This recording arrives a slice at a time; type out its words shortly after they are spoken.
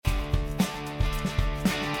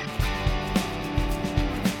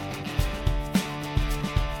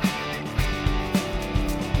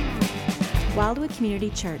Wildwood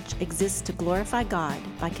Community Church exists to glorify God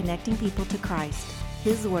by connecting people to Christ,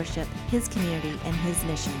 His worship, His community, and His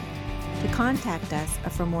mission. To contact us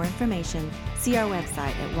or for more information, see our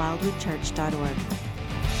website at wildwoodchurch.org.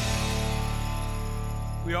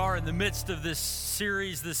 We are in the midst of this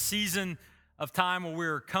series, this season of time where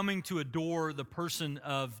we're coming to adore the person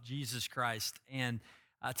of Jesus Christ. And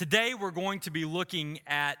today we're going to be looking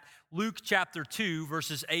at Luke chapter 2,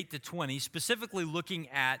 verses 8 to 20, specifically looking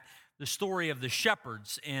at the story of the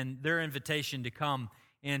shepherds and their invitation to come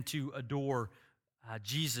and to adore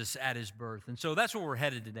Jesus at his birth. And so that's where we're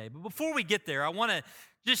headed today. But before we get there, I want to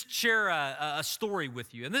just share a story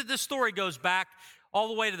with you. And this story goes back all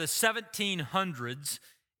the way to the 1700s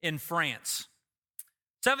in France.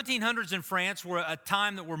 1700s in France were a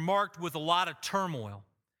time that were marked with a lot of turmoil.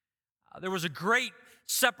 There was a great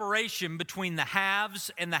separation between the haves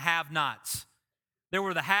and the have-nots. There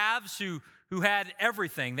were the haves who had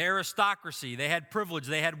everything, the aristocracy, they had privilege,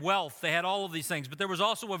 they had wealth, they had all of these things. But there was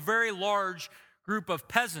also a very large group of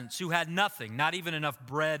peasants who had nothing, not even enough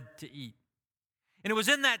bread to eat. And it was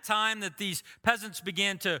in that time that these peasants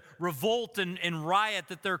began to revolt and riot,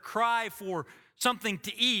 that their cry for something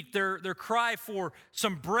to eat, their cry for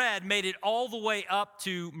some bread made it all the way up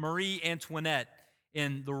to Marie Antoinette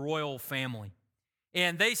in the royal family.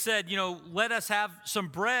 And they said, let us have some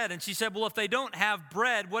bread. And she said, well, if they don't have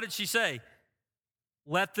bread, what did she say?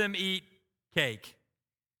 Let them eat cake.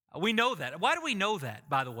 We know that. Why do we know that,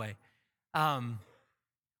 by the way?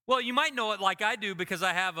 Well, you might know it like I do because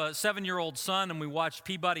I have a 7-year-old son and we watched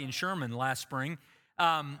Peabody and Sherman last spring.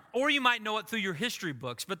 Or you might know it through your history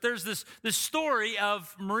books. But there's this story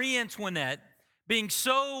of Marie Antoinette being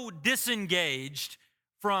so disengaged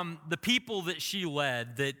from the people that she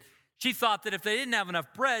led that she thought that if they didn't have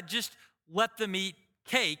enough bread, just let them eat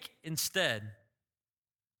cake instead.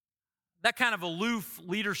 That kind of aloof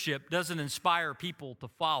leadership doesn't inspire people to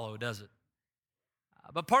follow, does it?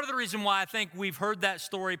 But part of the reason why I think we've heard that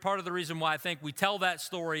story, part of the reason why I think we tell that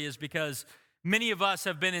story is because many of us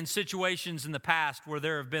have been in situations in the past where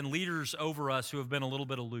there have been leaders over us who have been a little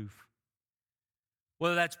bit aloof.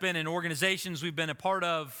 Whether that's been in organizations we've been a part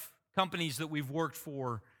of, companies that we've worked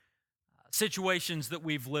for, situations that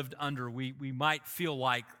we've lived under, we might feel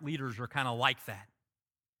like leaders are kind of like that,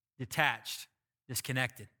 detached,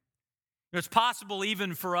 disconnected. It's possible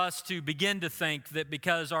even for us to begin to think that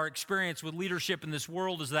because our experience with leadership in this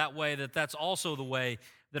world is that way, that that's also the way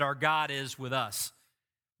that our God is with us.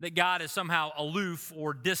 That God is somehow aloof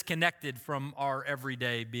or disconnected from our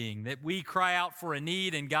everyday being. That we cry out for a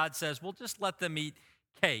need and God says, well, just let them eat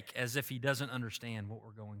cake, as if he doesn't understand what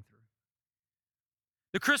we're going through.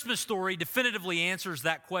 The Christmas story definitively answers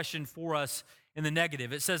that question for us in the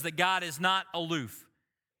negative. It says that God is not aloof,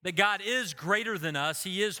 that God is greater than us.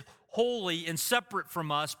 He is holy and separate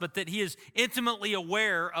from us, but that he is intimately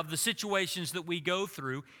aware of the situations that we go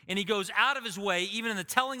through. And he goes out of his way, even in the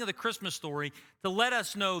telling of the Christmas story, to let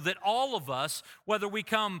us know that all of us, whether we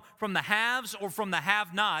come from the haves or from the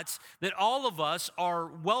have-nots, that all of us are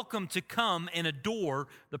welcome to come and adore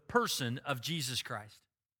the person of Jesus Christ.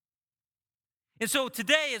 And so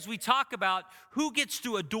today, as we talk about who gets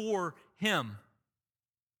to adore him,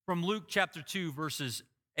 from Luke chapter 2, verses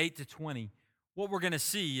 8 to 20, what we're going to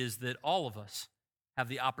see is that all of us have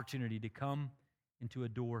the opportunity to come and to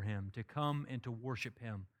adore him, to come and to worship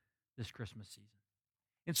him this Christmas season.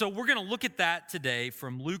 And so we're going to look at that today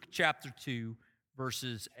from Luke chapter 2,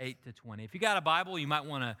 verses 8 to 20. If you got a Bible, you might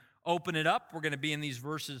want to open it up. We're going to be in these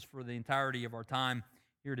verses for the entirety of our time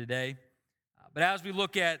here today. But as we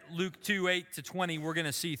look at Luke 2, 8 to 20, we're going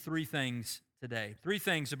to see three things today. Three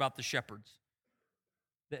things about the shepherds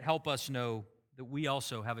that help us know that we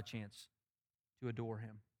also have a chance to adore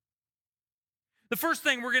him. The first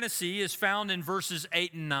thing we're going to see is found in verses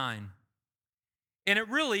 8 and 9. And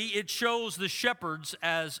it shows the shepherds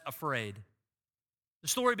as afraid. The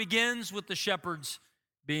story begins with the shepherds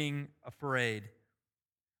being afraid.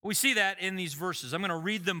 We see that in these verses. I'm going to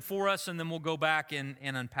read them for us, and then we'll go back and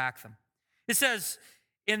unpack them. It says,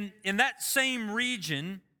 in that same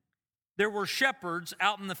region, there were shepherds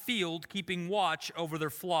out in the field keeping watch over their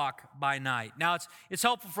flock by night. Now, it's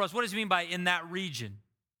helpful for us. What does it mean by in that region?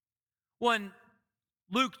 Well, in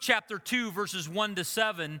Luke chapter 2, verses 1 to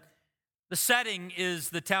 7, the setting is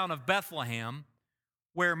the town of Bethlehem,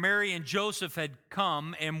 where Mary and Joseph had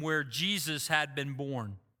come and where Jesus had been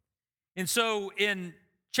born. And so in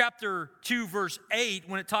chapter 2, verse 8,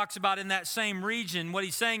 when it talks about in that same region, what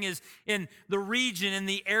he's saying is in the region, in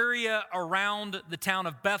the area around the town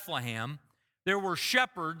of Bethlehem, there were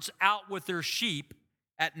shepherds out with their sheep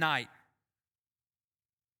at night.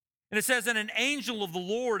 And it says, and an angel of the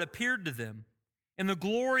Lord appeared to them, and the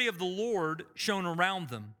glory of the Lord shone around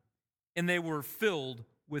them, and they were filled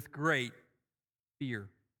with great fear.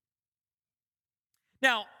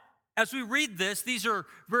 Now, as we read this, these are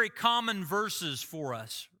very common verses for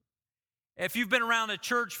us. If you've been around a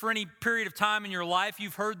church for any period of time in your life,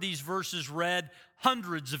 you've heard these verses read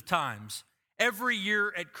hundreds of times. Every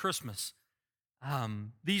year at Christmas,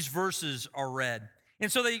 these verses are read.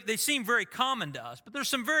 And so they seem very common to us, but there's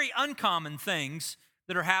some very uncommon things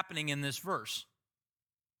that are happening in this verse.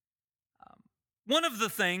 One of the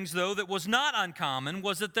things, though, that was not uncommon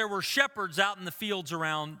was that there were shepherds out in the fields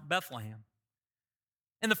around Bethlehem.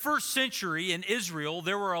 In the first century in Israel,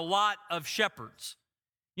 there were a lot of shepherds.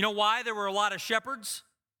 You know why there were a lot of shepherds?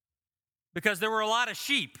 Because there were a lot of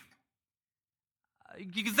sheep.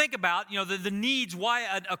 You can think about, the needs,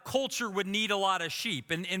 why a culture would need a lot of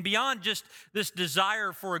sheep. And beyond just this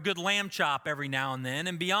desire for a good lamb chop every now and then,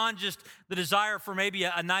 and beyond just the desire for maybe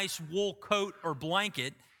a nice wool coat or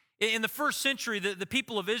blanket, in the first century, the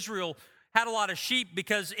people of Israel had a lot of sheep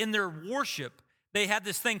because in their worship, they had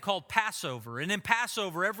this thing called Passover. And in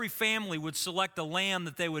Passover, every family would select a lamb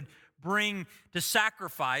that they would bring to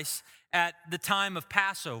sacrifice at the time of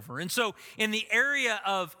Passover. And so in the area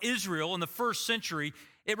of Israel in the first century,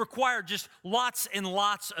 it required just lots and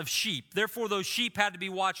lots of sheep. Therefore, those sheep had to be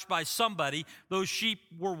watched by somebody. Those sheep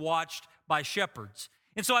were watched by shepherds.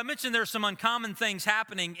 And so I mentioned there are some uncommon things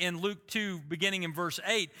happening in Luke 2, beginning in verse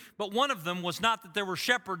 8, but one of them was not that there were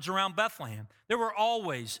shepherds around Bethlehem. There were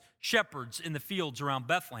always shepherds in the fields around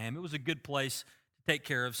Bethlehem. It was a good place to take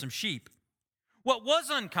care of some sheep. What was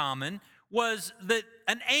uncommon was that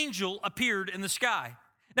an angel appeared in the sky.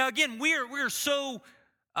 Now, again, we are so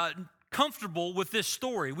comfortable with this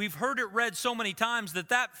story. We've heard it read so many times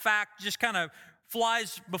that fact just kind of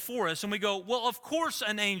flies before us, and we go, well, of course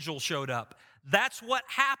an angel showed up. That's what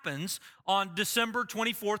happens on December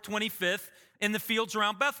 24th, 25th in the fields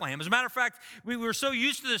around Bethlehem. As a matter of fact, we were so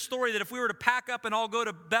used to this story that if we were to pack up and all go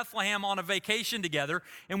to Bethlehem on a vacation together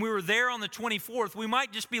and we were there on the 24th, we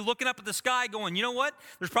might just be looking up at the sky going, you know what?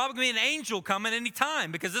 There's probably going to be an angel coming any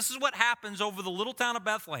time because this is what happens over the little town of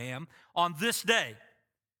Bethlehem on this day.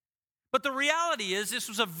 But the reality is this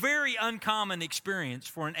was a very uncommon experience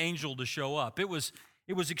for an angel to show up. It was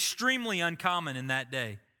extremely uncommon in that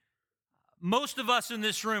day. Most of us in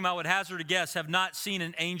this room, I would hazard a guess, have not seen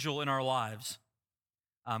an angel in our lives.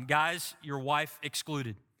 Guys, your wife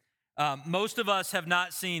excluded. Most of us have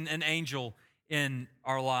not seen an angel in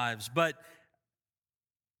our lives. But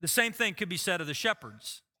the same thing could be said of the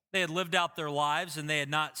shepherds. They had lived out their lives and they had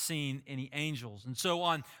not seen any angels. And so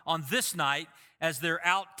on this night, as they're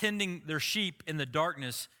out tending their sheep in the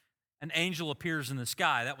darkness, an angel appears in the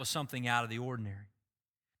sky. That was something out of the ordinary.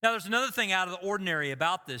 Now, there's another thing out of the ordinary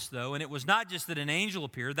about this, though, and it was not just that an angel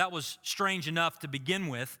appeared. That was strange enough to begin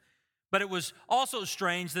with, but it was also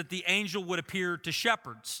strange that the angel would appear to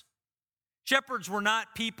shepherds. Shepherds were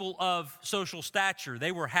not people of social stature.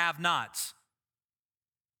 They were have-nots.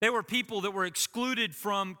 They were people that were excluded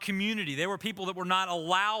from community. They were people that were not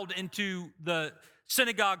allowed into the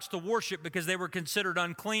synagogues to worship because they were considered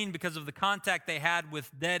unclean because of the contact they had with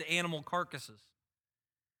dead animal carcasses.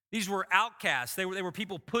 These were outcasts. They were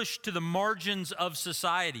people pushed to the margins of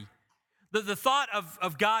society. The thought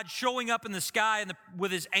of God showing up in the sky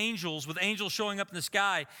with angels showing up in the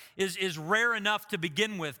sky is rare enough to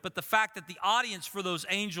begin with, but the fact that the audience for those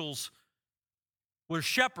angels were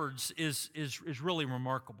shepherds is really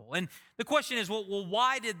remarkable. And the question is, well,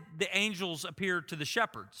 why did the angels appear to the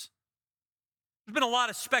shepherds? There's been a lot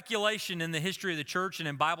of speculation in the history of the church and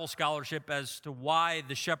in Bible scholarship as to why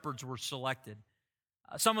the shepherds were selected.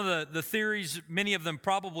 Some of the theories, many of them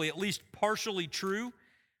probably at least partially true.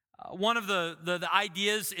 One of the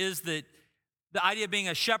ideas is that the idea of being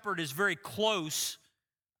a shepherd is very close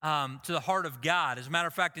to the heart of God. As a matter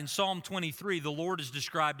of fact, in Psalm 23, the Lord is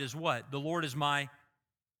described as what? The Lord is my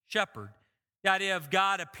shepherd. The idea of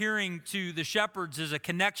God appearing to the shepherds is a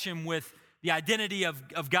connection with the identity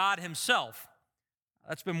of God himself.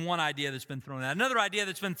 That's been one idea that's been thrown out. Another idea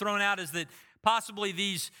that's been thrown out is that possibly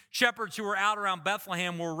these shepherds who were out around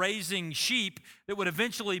Bethlehem were raising sheep that would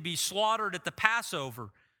eventually be slaughtered at the Passover,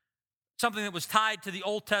 something that was tied to the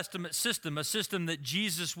Old Testament system, a system that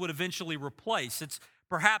Jesus would eventually replace. It's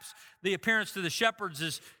perhaps the appearance to the shepherds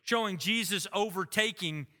is showing Jesus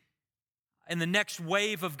overtaking in the next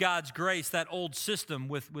wave of God's grace that old system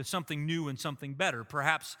with something new and something better.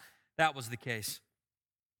 Perhaps that was the case.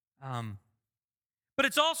 But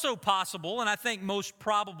it's also possible, and I think most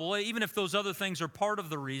probable, even if those other things are part of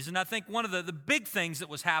the reason, I think one of the big things that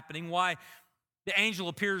was happening, why the angel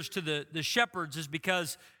appears to the shepherds, is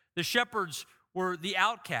because the shepherds were the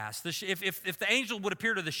outcasts. If the angel would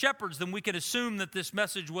appear to the shepherds, then we could assume that this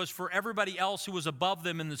message was for everybody else who was above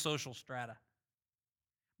them in the social strata.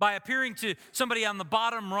 By appearing to somebody on the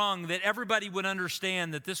bottom rung, that everybody would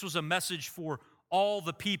understand that this was a message for all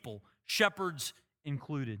the people, shepherds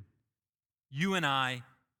included, you and I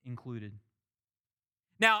included.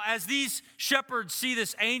 Now, as these shepherds see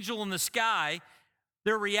this angel in the sky,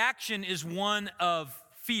 their reaction is one of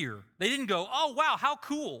fear. They didn't go, "Oh, wow, how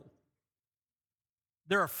cool."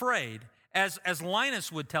 They're afraid. As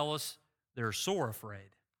Linus would tell us, they're sore afraid.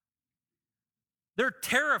 They're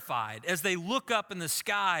terrified as they look up in the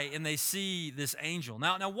sky and they see this angel.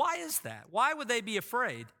 Now, why is that? Why would they be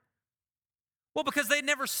afraid? Well, because they'd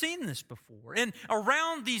never seen this before. And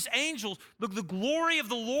around these angels, the glory of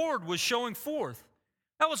the Lord was showing forth.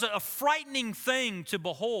 That was a frightening thing to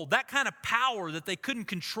behold. That kind of power that they couldn't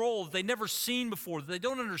control, that they'd never seen before, that they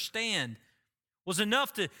don't understand, was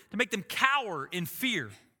enough to make them cower in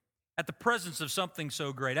fear at the presence of something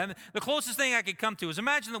so great. I mean, the closest thing I could come to is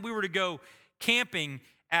imagine that we were to go camping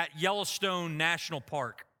at Yellowstone National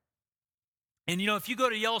Park. And you know, if you go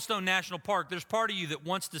to Yellowstone National Park, there's part of you that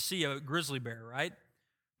wants to see a grizzly bear, right?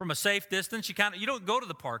 From a safe distance, you don't go to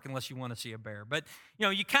the park unless you want to see a bear. But you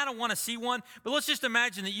know, you kind of want to see one. But let's just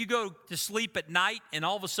imagine that you go to sleep at night and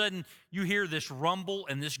all of a sudden you hear this rumble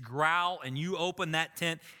and this growl and you open that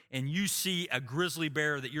tent and you see a grizzly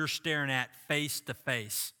bear that you're staring at face to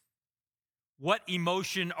face. What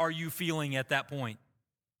emotion are you feeling at that point?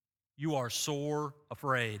 You are sore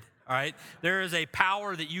afraid, all right? There is a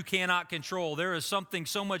power that you cannot control. There is something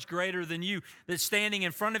so much greater than you that's standing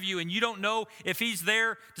in front of you, and you don't know if he's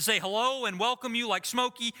there to say hello and welcome you like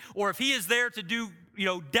Smokey, or if he is there to do,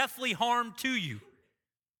 deathly harm to you.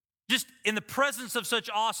 Just in the presence of such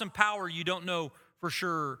awesome power, you don't know for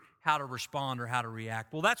sure how to respond or how to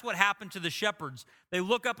react. Well, that's what happened to the shepherds. They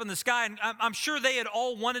look up in the sky, and I'm sure they had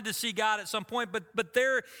all wanted to see God at some point, but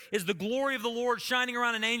there is the glory of the Lord shining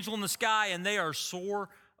around an angel in the sky, and they are sore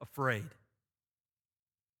afraid.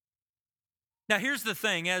 Now, here's the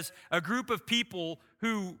thing. As a group of people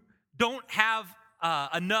who don't have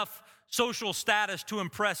enough social status to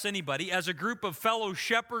impress anybody, as a group of fellow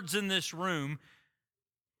shepherds in this room,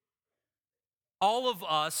 all of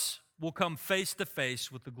us will come face to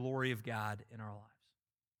face with the glory of God in our lives.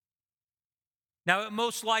 Now, it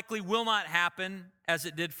most likely will not happen as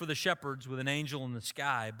it did for the shepherds with an angel in the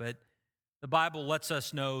sky, but the Bible lets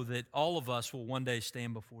us know that all of us will one day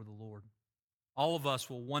stand before the Lord. All of us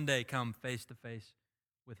will one day come face to face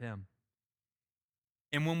with Him.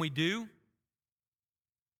 And when we do,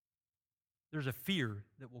 there's a fear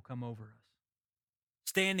that will come over us.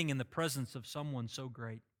 Standing in the presence of someone so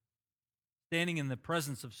great. Standing in the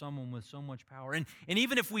presence of someone with so much power. And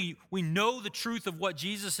even if we know the truth of what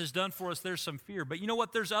Jesus has done for us, there's some fear. But you know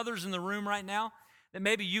what? There's others in the room right now that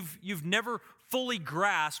maybe you've never fully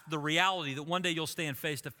grasped the reality that one day you'll stand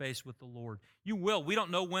face to face with the Lord. You will. We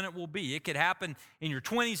don't know when it will be. It could happen in your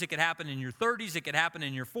 20s. It could happen in your 30s. It could happen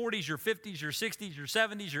in your 40s, your 50s, your 60s, your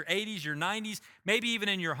 70s, your 80s, your 90s, maybe even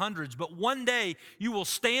in your hundreds. But one day you will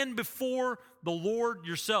stand before the Lord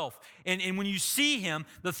yourself. And when you see Him,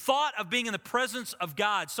 the thought of being in the presence of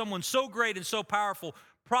God, someone so great and so powerful,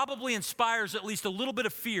 probably inspires at least a little bit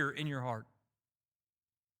of fear in your heart.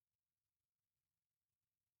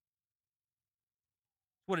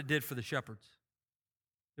 What it did for the shepherds.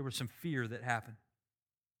 There was some fear that happened.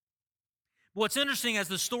 What's interesting, as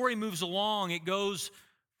the story moves along, it goes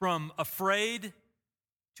from afraid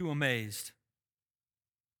to amazed.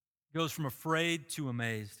 It goes from afraid to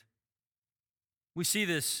amazed. We see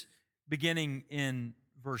this beginning in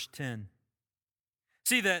verse 10.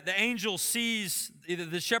 See, the angel sees,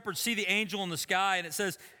 the shepherds see the angel in the sky, and it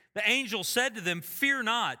says, the angel said to them, "Fear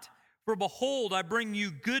not. For behold, I bring you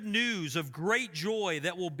good news of great joy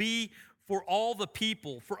that will be for all the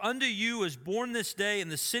people. For unto you is born this day in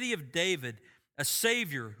the city of David a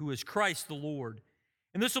Savior who is Christ the Lord.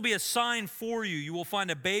 And this will be a sign for you. You will find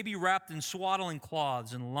a baby wrapped in swaddling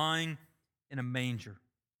cloths and lying in a manger."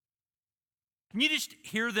 Can you just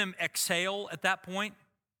hear them exhale at that point?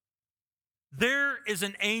 There is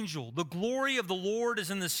an angel. The glory of the Lord is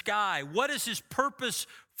in the sky. What is His purpose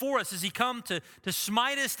for us? Has He come to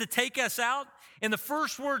smite us, to take us out? And the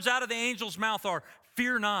first words out of the angel's mouth are,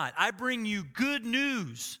 "Fear not. I bring you good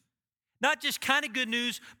news." Not just kind of good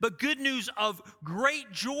news, but good news of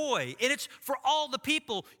great joy. And it's for all the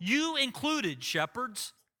people, you included,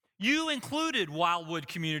 shepherds. You included, Wildwood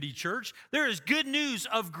Community Church. There is good news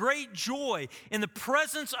of great joy. In the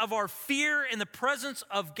presence of our fear, in the presence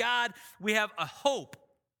of God, we have a hope.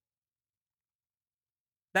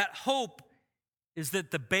 That hope is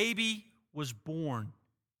that the baby was born,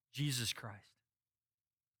 Jesus Christ.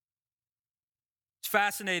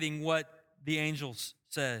 fascinating what the angel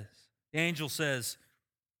says. The angel says,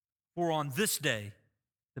 "For on this day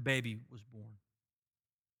the baby was born."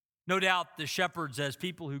 No doubt the shepherds, as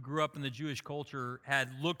people who grew up in the Jewish culture,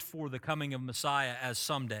 had looked for the coming of Messiah as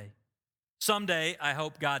someday. Someday, I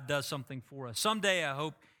hope God does something for us. Someday, I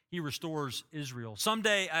hope he restores Israel.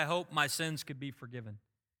 Someday, I hope my sins could be forgiven.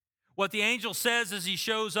 What the angel says as he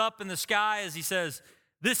shows up in the sky is he says,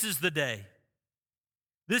 "This is the day.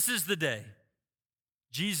 This is the day.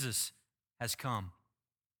 Jesus has come."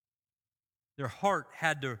 Their heart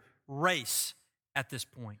had to race at this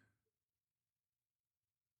point.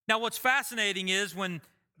 Now, what's fascinating is when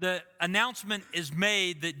the announcement is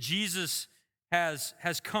made that Jesus has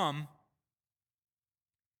come,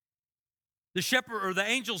 the shepherd or the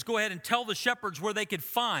angels go ahead and tell the shepherds where they could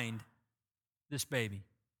find this baby.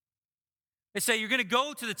 They say, "You're going to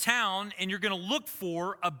go to the town and you're going to look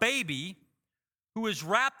for a baby who is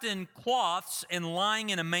wrapped in cloths and lying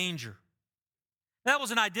in a manger." That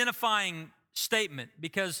was an identifying statement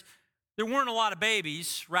because there weren't a lot of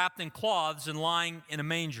babies wrapped in cloths and lying in a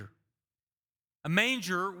manger. A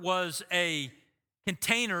manger was a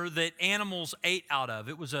container that animals ate out of.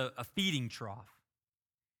 It was a feeding trough.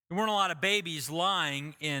 There weren't a lot of babies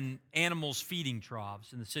lying in animals' feeding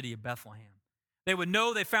troughs in the city of Bethlehem. They would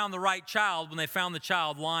know they found the right child when they found the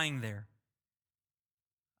child lying there.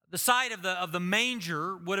 The sight of the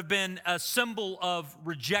manger would have been a symbol of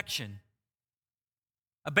rejection.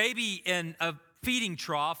 A baby in a feeding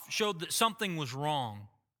trough showed that something was wrong,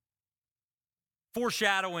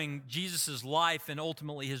 foreshadowing Jesus' life and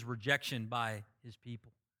ultimately his rejection by his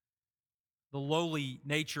people. The lowly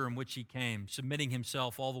nature in which he came, submitting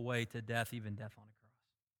himself all the way to death, even death on a cross.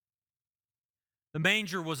 The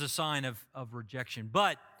manger was a sign of rejection,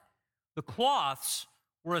 but the cloths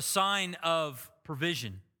were a sign of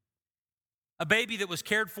provision. A baby that was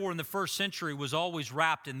cared for in the first century was always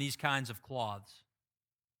wrapped in these kinds of cloths.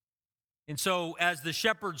 And so as the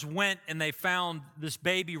shepherds went and they found this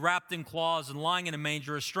baby wrapped in cloths and lying in a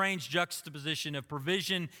manger, a strange juxtaposition of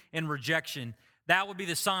provision and rejection, that would be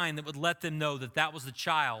the sign that would let them know that that was the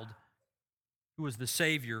child who was the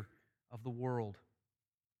Savior of the world.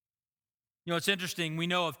 You know, it's interesting. We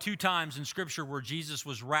know of 2 times in Scripture where Jesus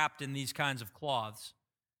was wrapped in these kinds of cloths.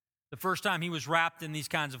 The first time he was wrapped in these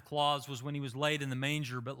kinds of cloths was when he was laid in the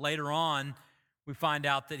manger, but later on, we find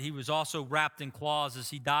out that he was also wrapped in cloths as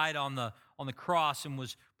he died on the cross and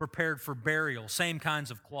was prepared for burial, same kinds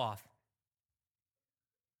of cloth.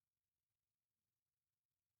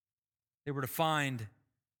 They were to find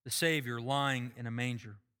the Savior lying in a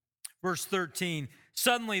manger. Verse 13,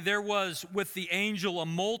 "Suddenly there was with the angel a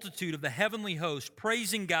multitude of the heavenly host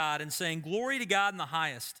praising God and saying, 'Glory to God in the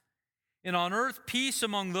highest, and on earth peace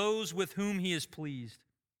among those with whom he is pleased.'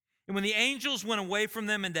 And when the angels went away from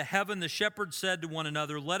them into heaven, the shepherds said to one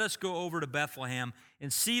another, 'Let us go over to Bethlehem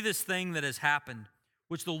and see this thing that has happened,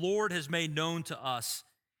 which the Lord has made known to us.'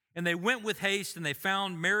 And they went with haste, and they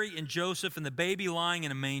found Mary and Joseph and the baby lying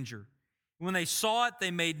in a manger. And when they saw it, they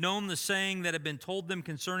made known the saying that had been told them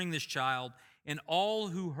concerning this child, and all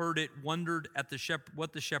who heard it wondered at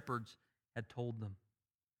what the shepherds had told them.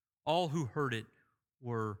 All who heard it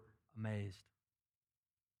were amazed."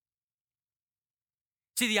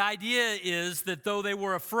 See, the idea is that though they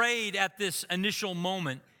were afraid at this initial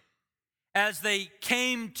moment, as they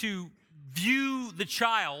came to view the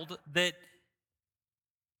child that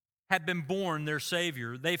had been born, their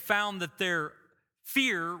Savior, they found that their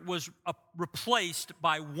fear was replaced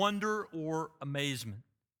by wonder or amazement,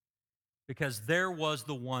 because there was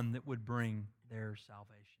the one that would bring their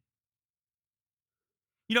salvation.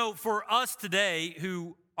 You know, for us today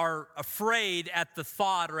who are afraid at the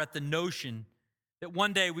thought or at the notion that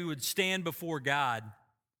one day we would stand before God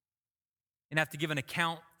and have to give an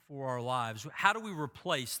account for our lives, how do we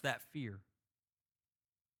replace that fear?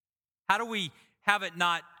 How do we have it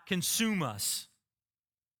not consume us?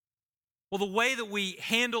 Well, the way that we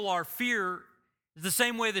handle our fear is the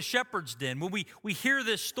same way the shepherds did. When we hear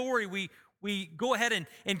this story, we go ahead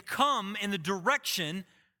and come in the direction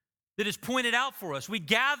that is pointed out for us. We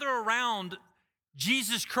gather around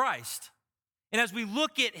Jesus Christ. And as we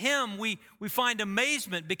look at him, we find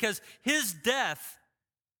amazement because his death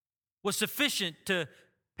was sufficient to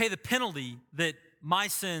pay the penalty that my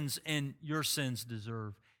sins and your sins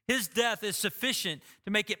deserve. His death is sufficient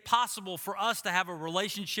to make it possible for us to have a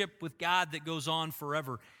relationship with God that goes on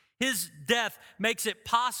forever. His death makes it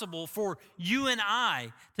possible for you and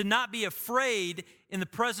I to not be afraid in the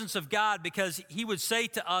presence of God, because he would say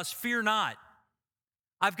to us, "Fear not.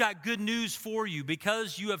 I've got good news for you.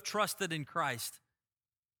 Because you have trusted in Christ,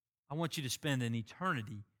 I want you to spend an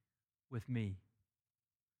eternity with me."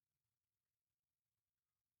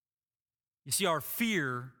 You see, our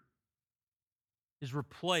fear is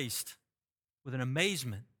replaced with an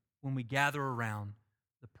amazement when we gather around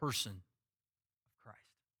the person of Christ.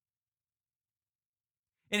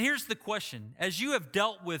 And here's the question. As you have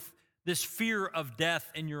dealt with this fear of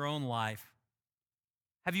death in your own life,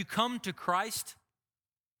 have you come to Christ?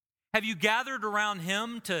 Have you gathered around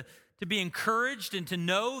Him to be encouraged and to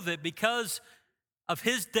know that because of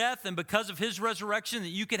His death and because of His resurrection that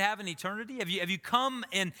you could have an eternity? Have you come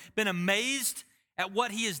and been amazed at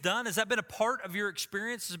what He has done? Has that been a part of your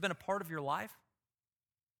experience? Has it been a part of your life?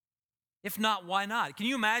 If not, why not? Can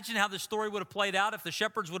you imagine how this story would have played out if the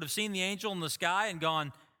shepherds would have seen the angel in the sky and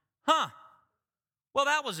gone, well,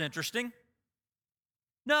 that was interesting.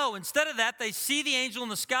 No, instead of that, they see the angel in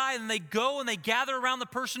the sky and they go and they gather around the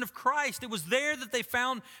person of Christ. It was there that they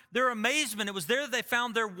found their amazement. It was there that they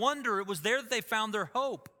found their wonder. It was there that they found their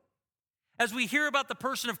hope. As we hear about the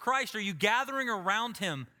person of Christ, are you gathering around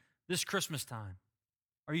Him this Christmas time?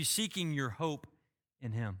 Are you seeking your hope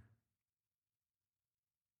in Him?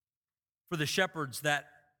 For the shepherds, that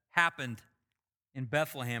happened in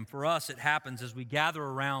Bethlehem. For us, it happens as we gather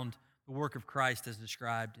around the work of Christ as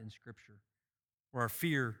described in Scripture, where our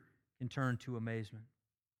fear can turn to amazement.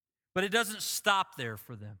 But it doesn't stop there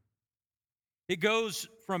for them. It goes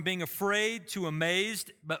from being afraid to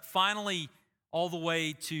amazed, but finally all the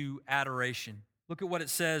way to adoration. Look at what it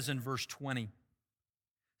says in verse 20. It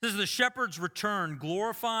says, the shepherds returned,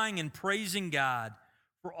 glorifying and praising God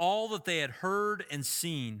for all that they had heard and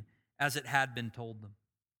seen as it had been told them.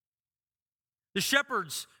 The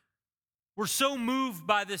shepherds were so moved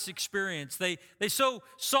by this experience. They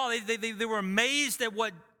were amazed at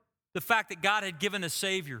the fact that God had given a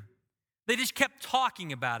Savior. They just kept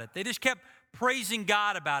talking about it. They just kept praising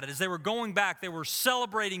God about it. As they were going back, they were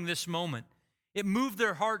celebrating this moment. It moved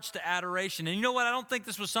their hearts to adoration. And you know what? I don't think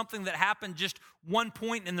this was something that happened just one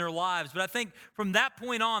point in their lives, but I think from that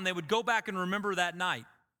point on, they would go back and remember that night.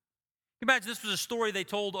 Imagine this was a story they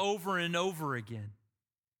told over and over again.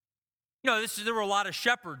 You know, there were a lot of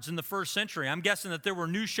shepherds in the first century. I'm guessing that there were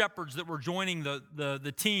new shepherds that were joining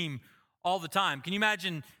the team all the time. Can you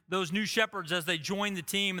imagine those new shepherds as they joined the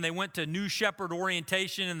team and they went to new shepherd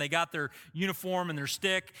orientation and they got their uniform and their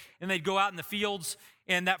stick and they'd go out in the fields,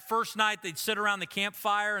 and that first night they'd sit around the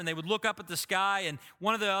campfire and they would look up at the sky, and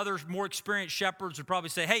one of the other more experienced shepherds would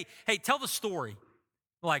probably say, hey, tell the story.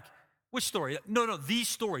 Like, which story? No, the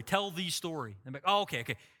story. Tell the story. And I'm like, oh, okay.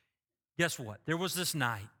 Guess what? There was this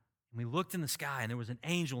night. And we looked in the sky, and there was an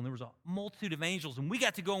angel, and there was a multitude of angels, and we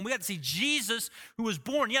got to go, and we got to see Jesus who was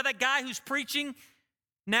born. Yeah, that guy who's preaching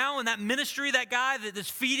now in that ministry, that guy that's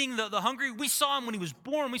feeding the hungry, we saw him when he was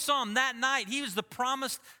born. We saw him that night. He was the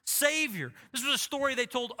promised Savior. This was a story they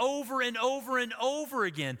told over and over and over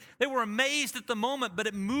again. They were amazed at the moment, but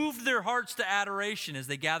it moved their hearts to adoration as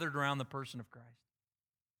they gathered around the person of Christ.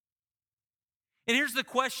 And here's the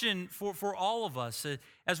question for all of us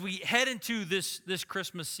as we head into this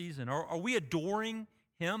Christmas season. Are we adoring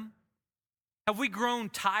Him? Have we grown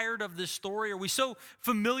tired of this story? Are we so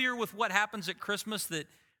familiar with what happens at Christmas that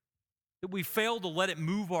we fail to let it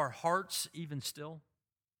move our hearts even still?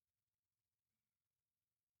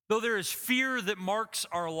 Though there is fear that marks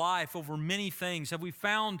our life over many things, have we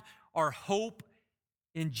found our hope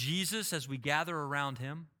in Jesus as we gather around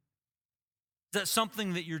Him? Is that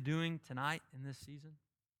something that you're doing tonight in this season?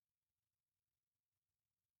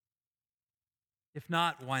 If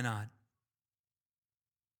not, why not?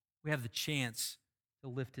 We have the chance to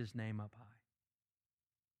lift His name up high.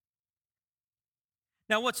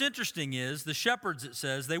 Now, what's interesting is the shepherds, it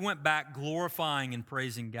says, they went back glorifying and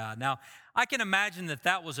praising God. Now, I can imagine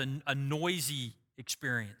that was a noisy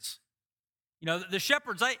experience. You know, the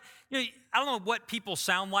shepherds, I don't know what people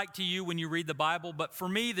sound like to you when you read the Bible, but for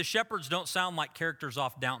me, the shepherds don't sound like characters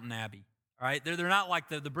off Downton Abbey, all right? They're not like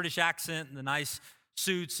the British accent and the nice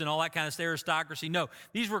suits and all that kind of aristocracy. No,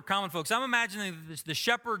 these were common folks. I'm imagining the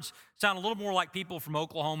shepherds sound a little more like people from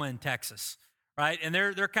Oklahoma and Texas, right? And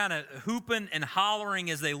they're kind of hooping and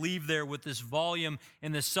hollering as they leave there with this volume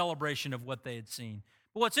and this celebration of what they had seen.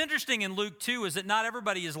 But what's interesting in Luke 2 is that not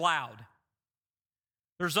everybody is loud.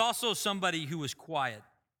 There's also somebody who is quiet.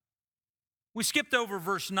 We skipped over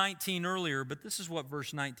verse 19 earlier, but this is what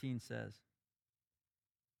verse 19 says.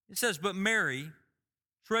 It says, but Mary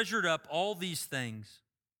treasured up all these things,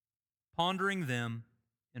 pondering them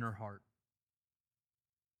in her heart.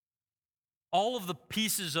 All of the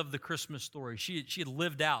pieces of the Christmas story she had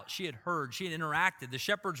lived out, she had heard, she had interacted. The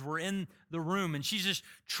shepherds were in the room, and she's just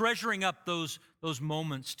treasuring up those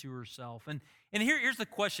moments to herself. And here's the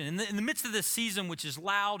question. In the midst of this season, which is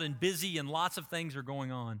loud and busy and lots of things are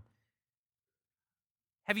going on,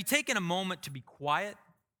 have you taken a moment to be quiet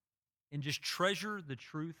and just treasure the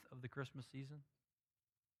truth of the Christmas season?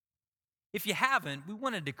 If you haven't, we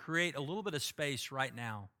wanted to create a little bit of space right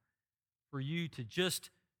now for you to just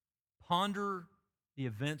ponder the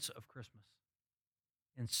events of Christmas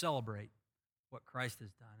and celebrate what Christ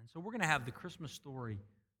has done. And so we're going to have the Christmas story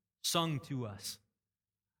sung to us.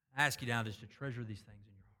 I ask you now just to treasure these things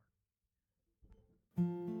in your heart.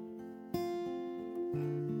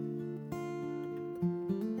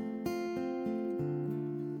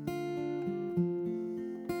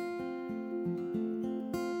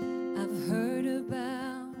 I've heard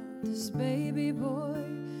about this baby boy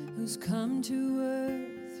who's come to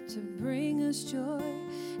earth to bring us joy,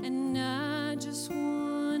 and I just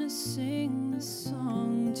want to sing this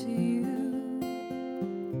song to you.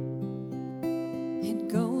 It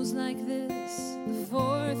goes like this: the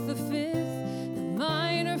fourth, the fifth, the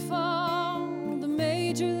minor fall, the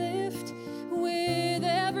major lift. With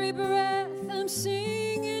every breath I'm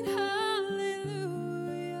singing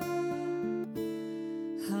hallelujah,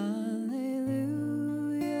 hallelujah,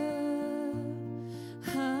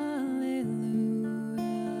 hallelujah,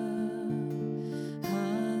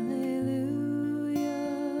 hallelujah,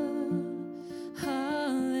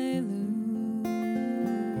 hallelujah.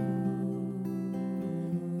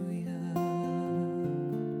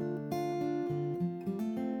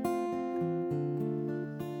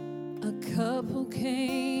 A couple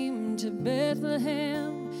came to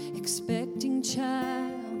Bethlehem, expecting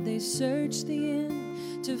child. They searched the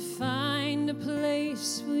inn to find a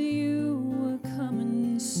place for you were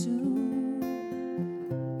coming soon.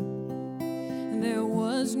 There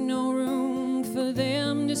was no room for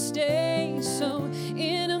them to stay, so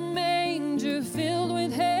in a manger filled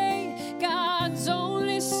with hay, God's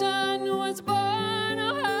only Son was born.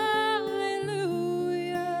 Oh, hallelujah,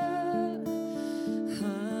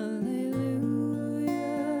 hallelujah,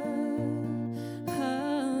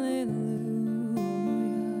 hallelujah,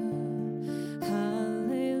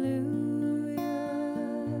 hallelujah,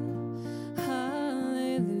 hallelujah.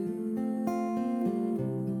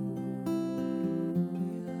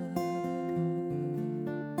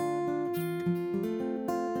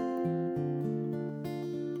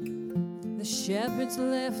 The shepherds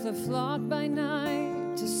left the flock by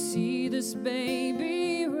night to see this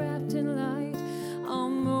baby wrapped in light.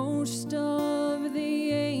 Most of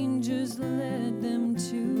the angels led them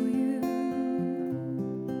to you.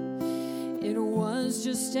 It was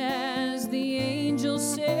just as the angel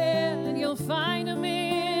said, you'll find him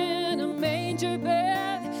in a manger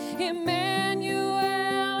bed, Emmanuel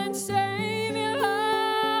and Savior.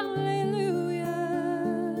 Hallelujah,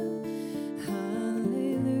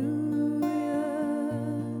 hallelujah,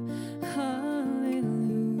 hallelujah,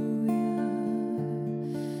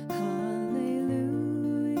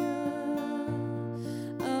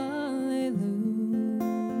 hallelujah.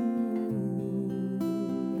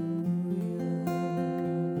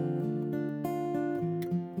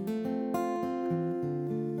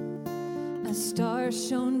 A star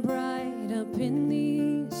shone bright up in the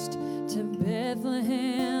east. To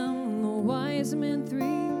Bethlehem the wise men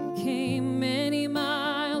three came many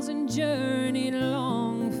miles and journeyed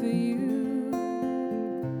long for you.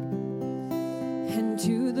 And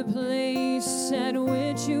to the place at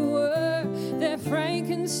which you were, their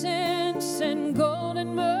frankincense and gold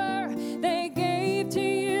and myrrh they gave to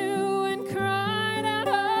you and cried out,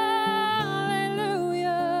 hallelujah,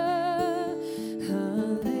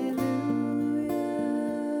 hallelujah,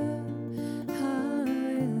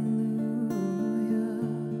 hallelujah,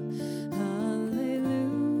 hallelujah,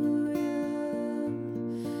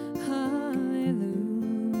 hallelujah.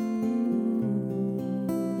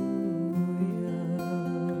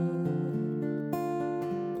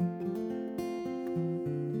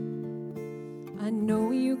 I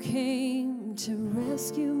know you came to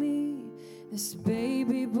rescue me. This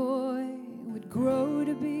baby boy would grow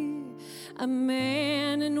to be a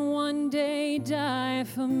man and one day die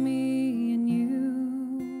for me and you.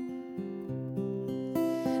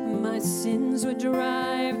 My sins would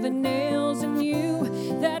drive the nails in you.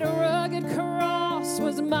 That rugged cross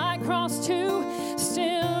was my cross too.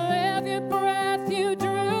 Still every breath you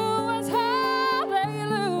drew was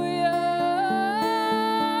hallelujah,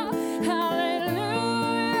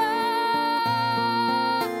 hallelujah,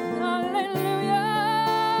 hallelujah,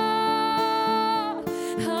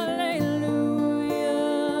 hallelujah,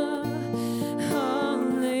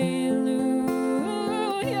 hallelujah,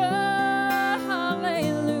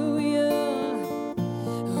 hallelujah.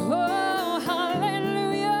 Oh,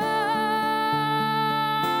 hallelujah,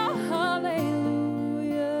 hallelujah.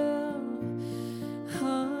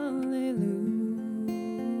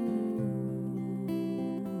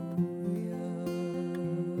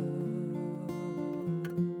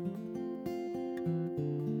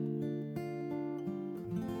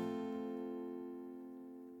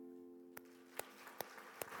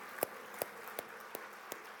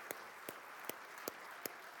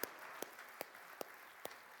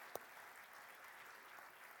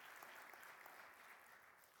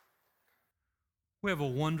 We have a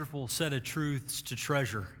wonderful set of truths to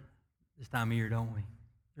treasure this time of year, don't we?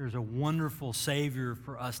 There's a wonderful Savior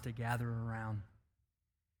for us to gather around.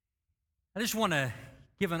 I just want to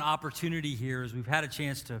give an opportunity here as we've had a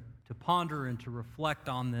chance to ponder and to reflect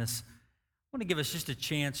on this. I want to give us just a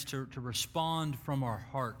chance to respond from our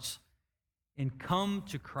hearts and come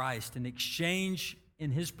to Christ and exchange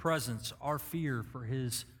in His presence our fear for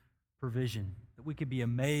His provision, that we could be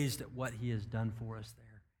amazed at what He has done for us there.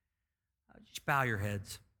 Just bow your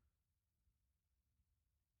heads.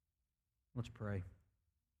 Let's pray.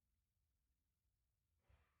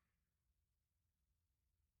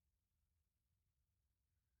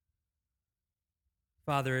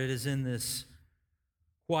 Father, it is in this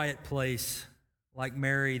quiet place, like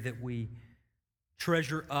Mary, that we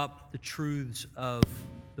treasure up the truths of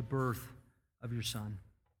the birth of your Son.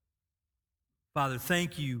 Father,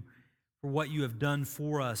 thank you for what you have done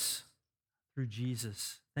for us through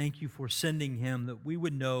Jesus. Thank you for sending Him, that we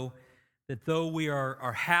would know that though we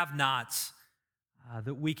are have-nots,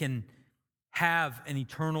 that we can have an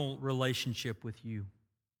eternal relationship with you.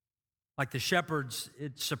 Like the shepherds,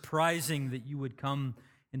 it's surprising that you would come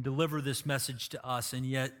and deliver this message to us, and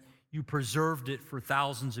yet you preserved it for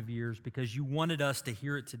thousands of years because you wanted us to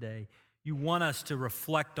hear it today. You want us to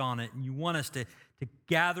reflect on it, and you want us to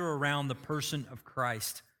gather around the person of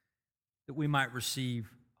Christ that we might receive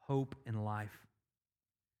hope and life.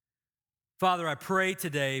 Father, I pray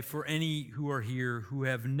today for any who are here who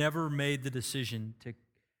have never made the decision to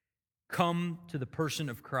come to the person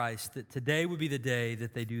of Christ, that today would be the day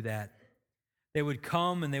that they do that. They would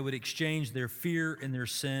come and they would exchange their fear and their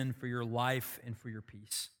sin for your life and for your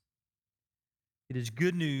peace. It is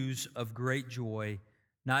good news of great joy,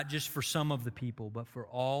 not just for some of the people, but for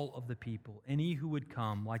all of the people. Any who would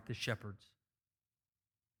come like the shepherds,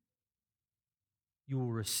 you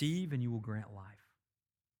will receive and you will grant life.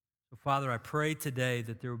 So, Father, I pray today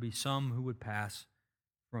that there will be some who would pass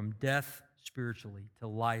from death spiritually to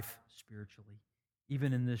life spiritually,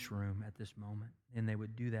 even in this room at this moment, and they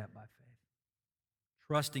would do that by faith,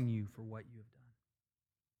 trusting you for what you have done.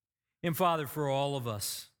 And, Father, for all of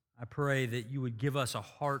us, I pray that you would give us a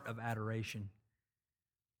heart of adoration,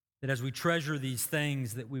 that as we treasure these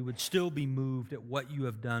things, that we would still be moved at what you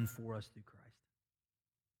have done for us through Christ.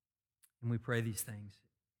 And we pray these things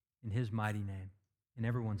in His mighty name. And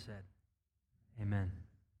everyone said, amen.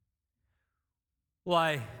 Well,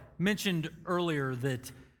 I mentioned earlier that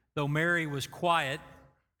though Mary was quiet,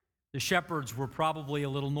 the shepherds were probably a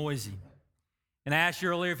little noisy. And I asked you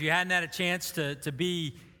earlier if you hadn't had a chance to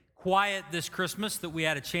be quiet this Christmas, that we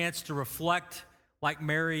had a chance to reflect like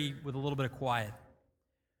Mary with a little bit of quiet.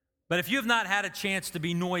 But if you have not had a chance to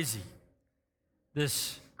be noisy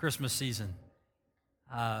this Christmas season,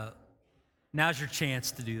 now's your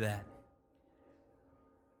chance to do that.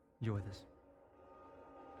 Enjoy this.